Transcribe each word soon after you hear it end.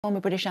Former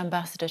British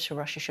ambassador to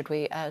Russia, should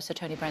we, Sir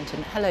Tony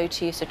Brenton. Hello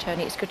to you, Sir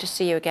Tony. It's good to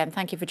see you again.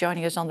 Thank you for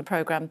joining us on the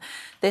programme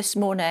this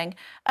morning.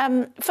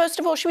 First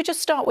of all, should we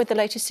just start with the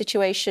latest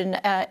situation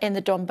in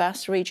the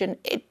Donbass region?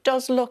 It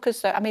does look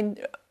as though,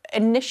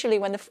 initially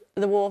when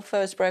the war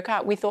first broke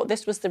out, we thought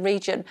this was the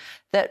region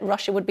that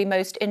Russia would be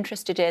most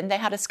interested in. They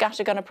had a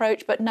scattergun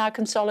approach, but now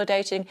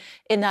consolidating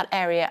in that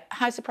area.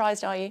 How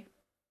surprised are you?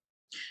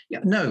 Yeah,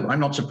 no, I'm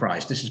not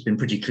surprised. This has been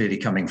pretty clearly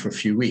coming for a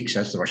few weeks,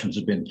 as the Russians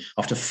have been,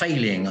 after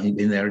failing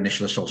in their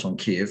initial assault on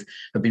Kiev,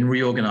 have been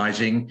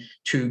reorganizing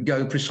to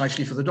go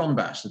precisely for the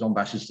Donbass. The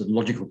Donbass is the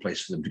logical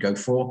place for them to go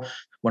for.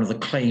 One of the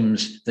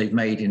claims they've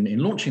made in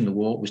launching the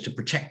war was to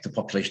protect the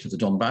population of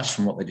the Donbass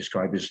from what they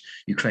describe as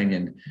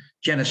Ukrainian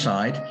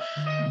genocide.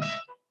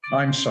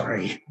 I'm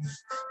sorry.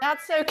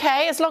 That's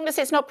okay. As long as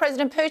it's not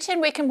President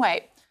Putin, we can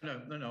wait.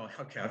 No.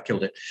 Okay, I've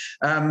killed it.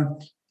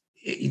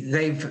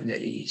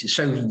 This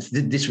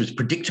was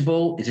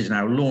predictable. It is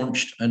now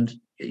launched, and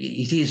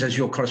it is, as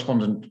your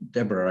correspondent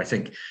Deborah, I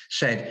think,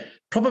 said,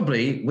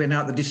 probably we're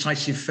now at the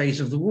decisive phase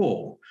of the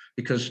war,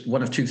 because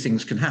one of two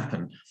things can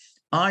happen.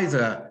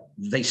 Either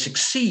they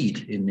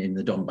succeed in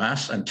the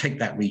Donbass and take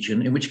that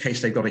region, in which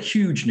case they've got a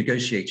huge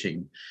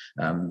negotiating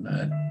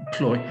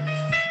ploy.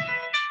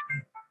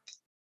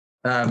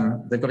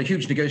 They've got a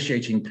huge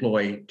negotiating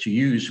ploy to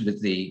use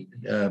with the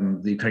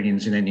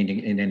Ukrainians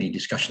in any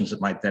discussions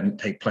that might then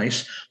take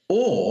place,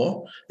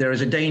 or there is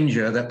a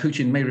danger that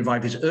Putin may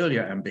revive his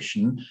earlier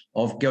ambition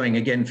of going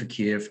again for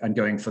Kiev and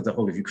going for the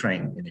whole of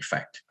Ukraine, in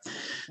effect.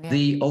 Yeah.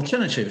 The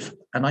alternative,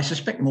 and I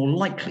suspect more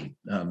likely,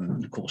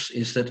 of course,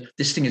 is that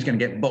this thing is going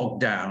to get bogged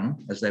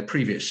down as their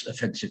previous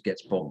offensive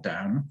gets bogged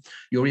down.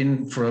 You're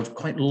in for a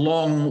quite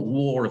long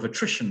war of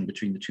attrition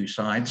between the two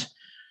sides,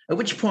 at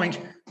which point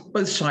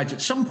both sides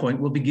at some point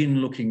will begin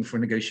looking for a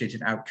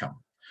negotiated outcome.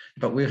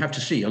 But we'll have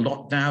to see. A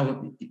lot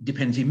now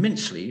depends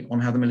immensely on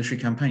how the military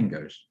campaign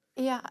goes.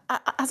 Yeah.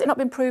 Has it not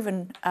been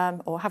proven,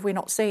 or have we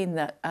not seen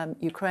that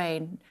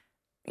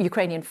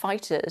Ukrainian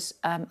fighters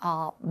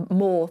are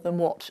more than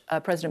what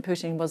President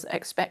Putin was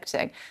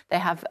expecting? They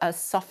have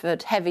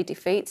suffered heavy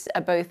defeats,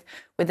 both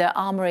with their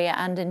armoury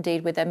and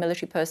indeed with their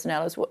military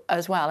personnel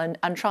as well.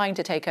 And trying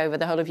to take over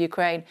the whole of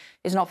Ukraine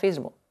is not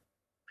feasible.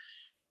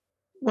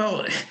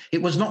 Well,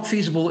 it was not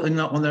feasible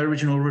on their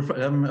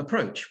original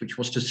approach, which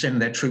was to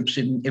send their troops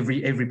in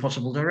every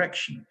possible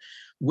direction.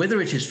 Whether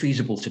it is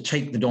feasible to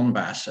take the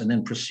Donbass and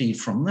then proceed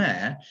from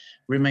there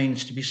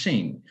remains to be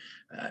seen.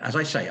 As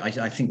I say,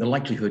 I think the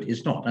likelihood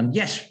is not. And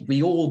yes,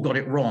 we all got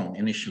it wrong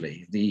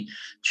initially. The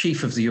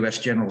chief of the US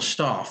General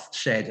Staff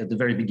said at the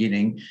very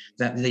beginning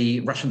that the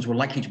Russians were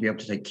likely to be able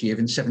to take Kiev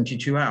in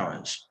 72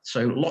 hours.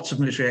 So lots of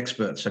military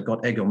experts have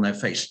got egg on their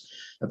face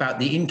about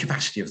the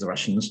incapacity of the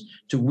Russians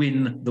to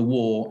win the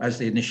war as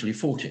they initially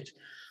fought it.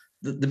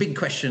 The big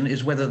question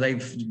is whether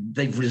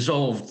they've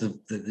resolved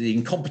the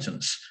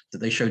incompetence that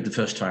they showed the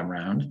first time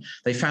round.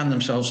 They found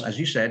themselves, as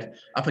you said,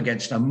 up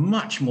against a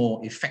much more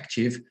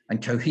effective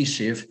and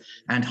cohesive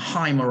and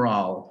high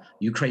morale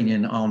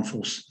Ukrainian armed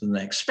force than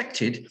they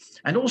expected,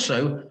 and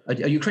also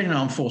a Ukrainian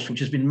armed force which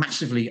has been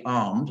massively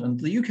armed, and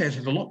the UK has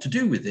had a lot to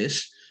do with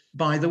this,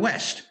 by the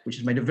West, which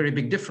has made a very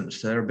big difference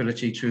to their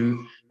ability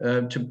to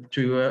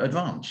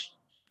advance.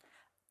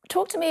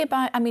 Talk to me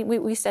about,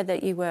 we said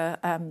that you were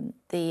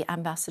the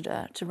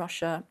ambassador to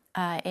Russia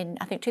in,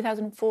 I think,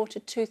 2004 to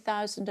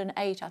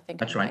 2008, I think.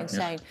 That's right.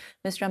 Insane,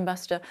 yes. Mr.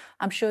 Ambassador.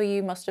 I'm sure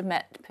you must have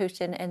met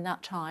Putin in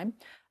that time.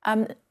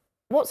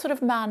 What sort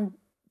of man,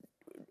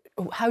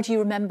 how do you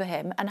remember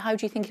him, and how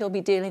do you think he'll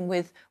be dealing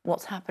with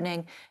what's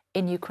happening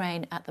in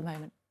Ukraine at the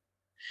moment?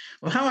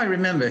 Well, how I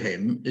remember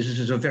him is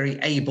as a very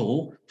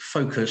able,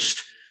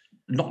 focused,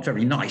 not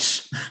very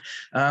nice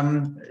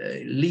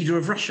leader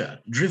of Russia,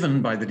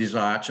 driven by the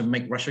desire to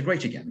make Russia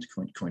great again, to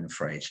coin a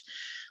phrase.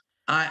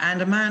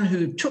 And a man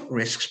who took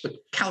risks, but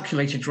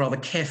calculated rather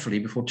carefully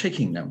before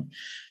taking them.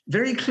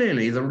 Very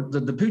clearly,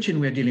 the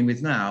Putin we're dealing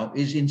with now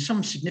is in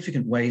some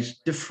significant ways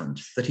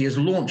different, that he has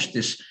launched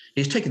this,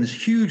 he's taken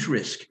this huge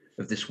risk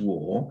of this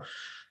war.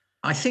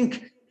 I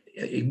think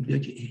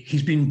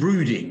he's been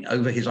brooding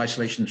over his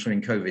isolation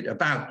during COVID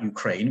about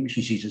Ukraine, which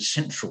he sees as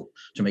central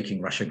to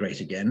making Russia great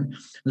again,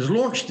 and has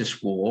launched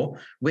this war,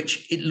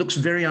 which it looks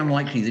very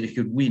unlikely that he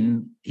can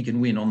win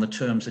on the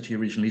terms that he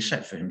originally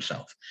set for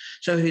himself.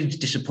 So he's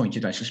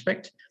disappointed, I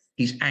suspect.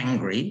 He's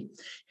angry.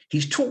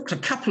 He's talked a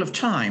couple of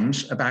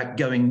times about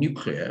going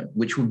nuclear,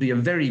 which would be a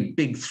very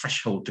big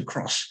threshold to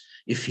cross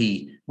if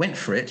he went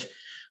for it.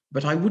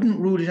 But I wouldn't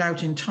rule it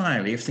out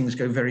entirely if things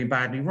go very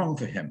badly wrong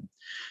for him.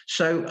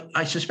 So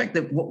I suspect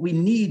that what we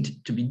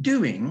need to be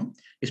doing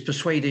is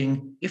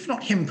persuading, if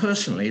not him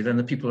personally, then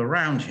the people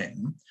around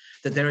him,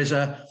 that there is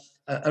a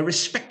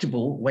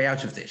respectable way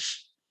out of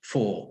this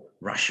for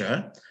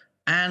Russia,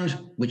 and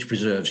which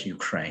preserves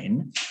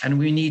Ukraine. And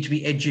we need to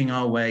be edging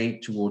our way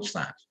towards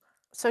that.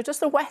 So does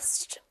the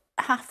West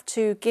have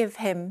to give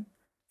him,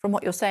 from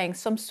what you're saying,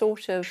 some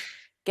sort of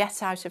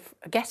get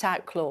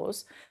out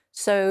clause,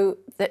 so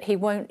that he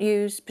won't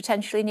use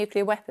potentially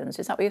nuclear weapons?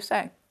 Is that what you're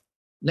saying?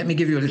 Let me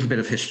give you a little bit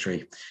of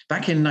history.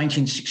 Back in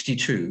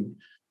 1962,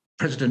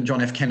 President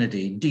John F.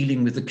 Kennedy,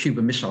 dealing with the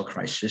Cuban Missile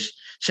Crisis,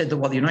 said that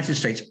what the United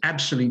States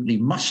absolutely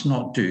must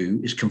not do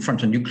is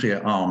confront a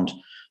nuclear-armed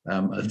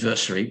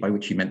adversary, by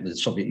which he meant the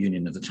Soviet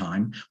Union at the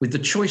time, with the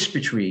choice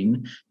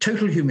between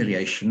total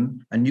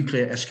humiliation and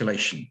nuclear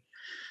escalation.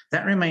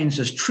 That remains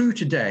as true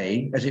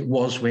today as it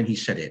was when he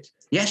said it.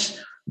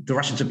 Yes, the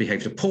Russians have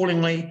behaved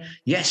appallingly.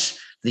 Yes,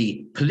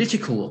 the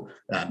political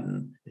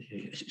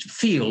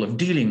feel of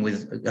dealing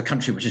with a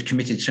country which has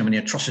committed so many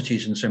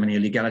atrocities and so many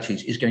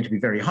illegalities is going to be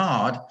very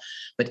hard.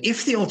 But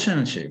if the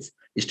alternative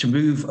is to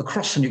move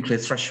across the nuclear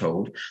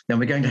threshold, then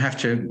we're going to have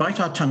to bite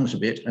our tongues a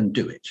bit and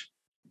do it.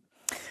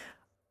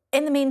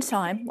 In the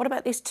meantime, what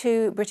about these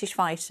two British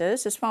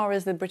fighters? As far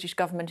as the British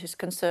government is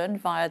concerned,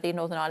 via the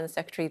Northern Ireland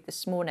Secretary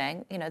this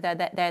morning, you know, they're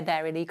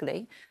there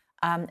illegally.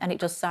 And it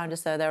does sound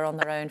as though they're on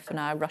their own for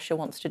now. Russia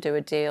wants to do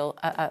a deal,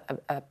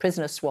 a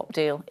prisoner swap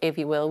deal, if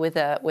you will, with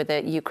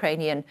a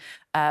Ukrainian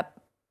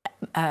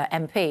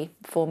MP,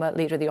 former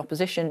leader of the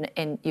opposition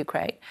in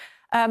Ukraine.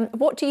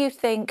 What do you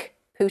think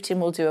Putin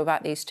will do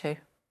about these two?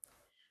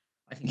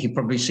 I think he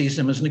probably sees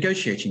them as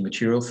negotiating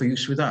material for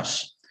use with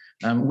us.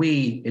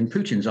 We, in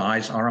Putin's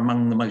eyes, are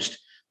among the most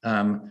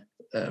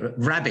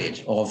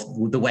rabid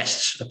of the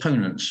West's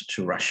opponents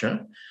to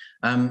Russia.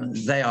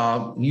 They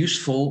are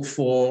useful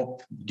for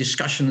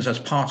discussions as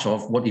part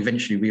of what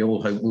eventually we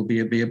all hope will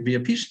be a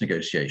peace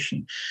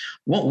negotiation.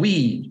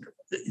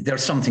 There are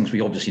some things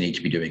we obviously need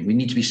to be doing. We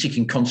need to be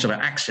seeking consular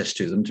access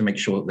to them to make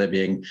sure that they're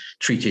being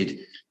treated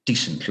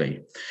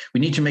decently.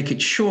 We need to make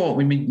it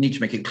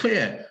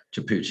clear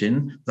to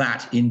Putin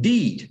that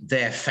indeed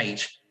their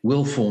fate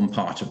will form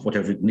part of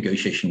whatever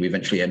negotiation we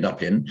eventually end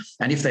up in.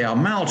 And if they are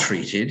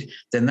maltreated,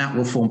 then that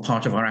will form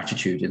part of our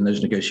attitude in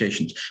those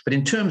negotiations. But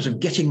in terms of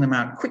getting them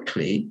out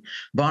quickly,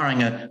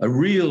 barring a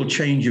real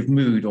change of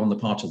mood on the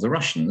part of the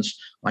Russians,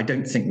 I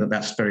don't think that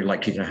that's very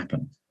likely to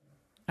happen.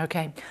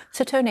 OK.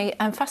 So, Tony,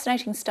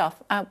 fascinating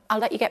stuff. I'll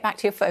let you get back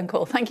to your phone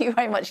call. Thank you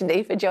very much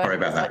indeed for joining us. Sorry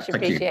about that. Much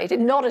appreciated.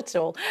 Not at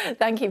all.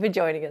 Thank you for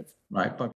joining us. Right. Bye.